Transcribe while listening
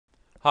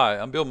Hi,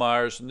 I'm Bill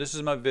Myers, and this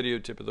is my video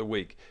tip of the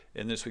week.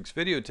 In this week's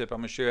video tip,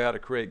 I'm going to show you how to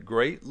create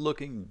great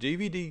looking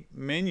DVD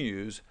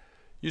menus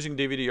using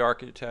DVD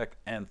Architect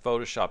and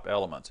Photoshop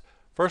Elements.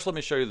 First, let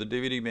me show you the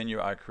DVD menu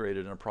I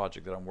created in a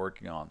project that I'm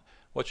working on.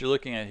 What you're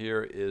looking at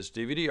here is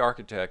DVD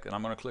Architect, and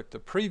I'm going to click the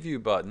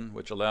preview button,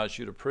 which allows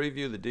you to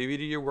preview the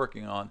DVD you're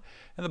working on,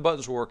 and the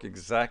buttons will work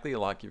exactly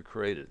like you've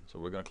created. So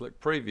we're going to click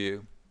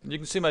preview, and you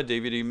can see my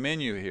DVD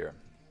menu here.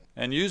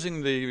 And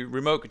using the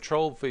remote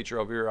control feature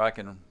over here, I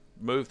can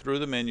move through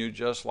the menu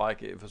just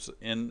like if it's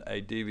in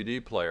a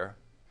DVD player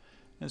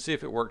and see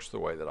if it works the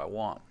way that I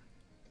want.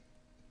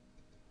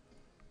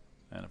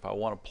 And if I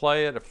want to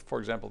play it, for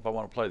example, if I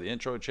want to play the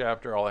intro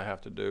chapter, all I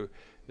have to do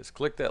is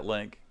click that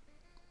link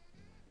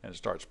and it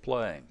starts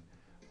playing.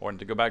 Or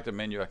to go back to the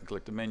menu, I can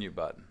click the menu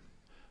button.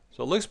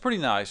 So it looks pretty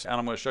nice, and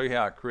I'm going to show you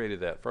how I created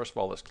that. First of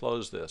all, let's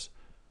close this.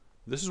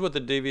 This is what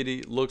the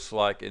DVD looks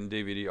like in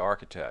DVD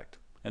Architect.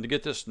 And to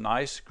get this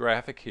nice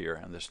graphic here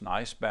and this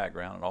nice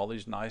background and all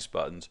these nice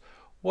buttons,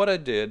 what I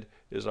did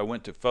is I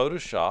went to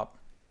Photoshop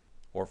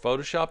or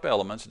Photoshop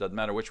Elements, it doesn't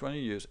matter which one you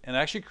use, and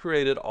actually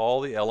created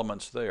all the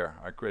elements there.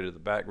 I created the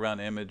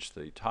background image,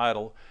 the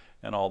title,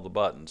 and all the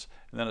buttons.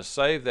 And then I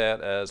saved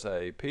that as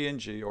a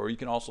PNG, or you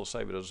can also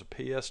save it as a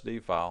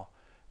PSD file,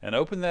 and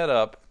open that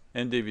up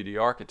in DVD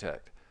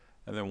Architect.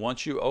 And then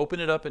once you open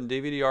it up in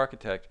DVD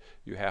Architect,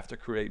 you have to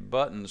create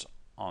buttons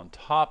on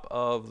top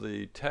of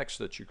the text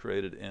that you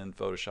created in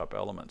Photoshop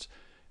Elements.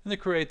 And to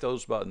create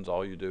those buttons,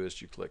 all you do is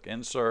you click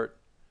Insert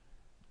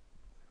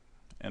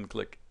and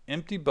click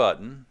Empty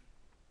Button,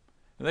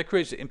 and that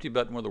creates the empty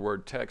button with the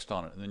word text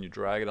on it. And then you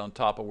drag it on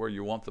top of where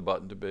you want the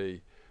button to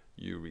be,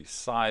 you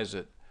resize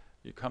it,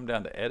 you come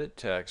down to Edit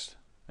Text,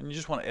 and you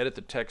just want to edit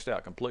the text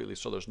out completely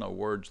so there's no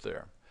words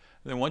there.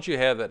 And then once you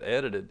have that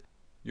edited,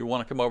 you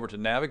want to come over to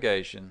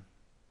Navigation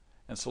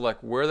and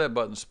select where that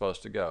button's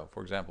supposed to go.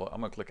 For example,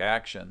 I'm going to click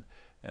Action,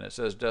 and it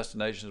says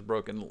Destination is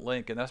Broken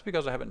Link, and that's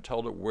because I haven't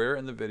told it where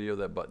in the video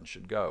that button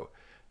should go.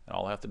 And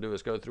all I have to do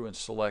is go through and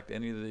select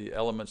any of the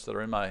elements that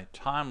are in my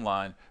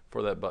timeline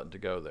for that button to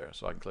go there.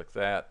 So I can click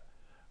that,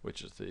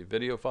 which is the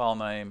video file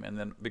name, and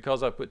then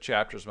because I put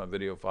chapters in my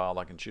video file,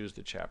 I can choose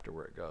the chapter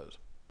where it goes.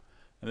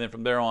 And then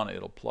from there on,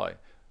 it'll play.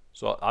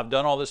 So I've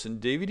done all this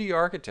in DVD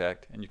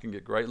Architect, and you can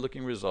get great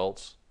looking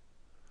results.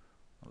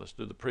 Let's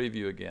do the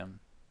preview again,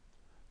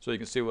 so you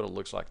can see what it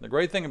looks like. And the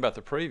great thing about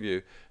the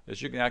preview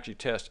is you can actually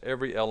test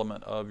every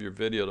element of your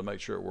video to make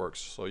sure it works.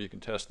 So you can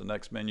test the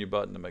next menu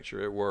button to make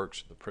sure it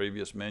works, the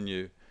previous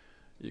menu.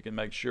 You can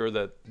make sure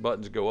that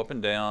buttons go up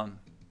and down,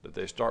 that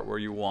they start where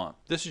you want.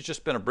 This has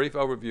just been a brief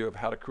overview of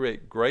how to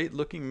create great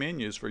looking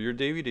menus for your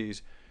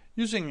DVDs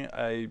using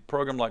a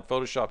program like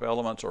Photoshop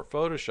Elements or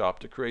Photoshop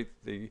to create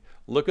the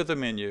look of the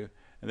menu,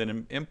 and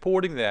then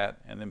importing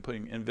that and then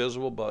putting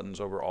invisible buttons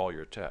over all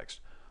your text.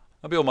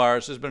 I'm Bill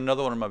Myers. This has been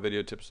another one of my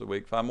video tips of the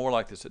week. Find more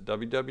like this at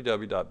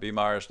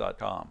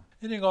www.bmyers.com.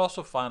 And you can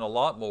also find a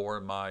lot more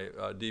in my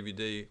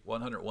DVD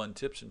 101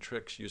 Tips and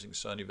Tricks using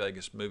Sony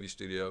Vegas Movie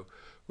Studio,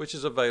 which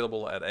is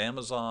available at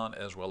Amazon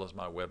as well as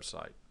my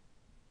website.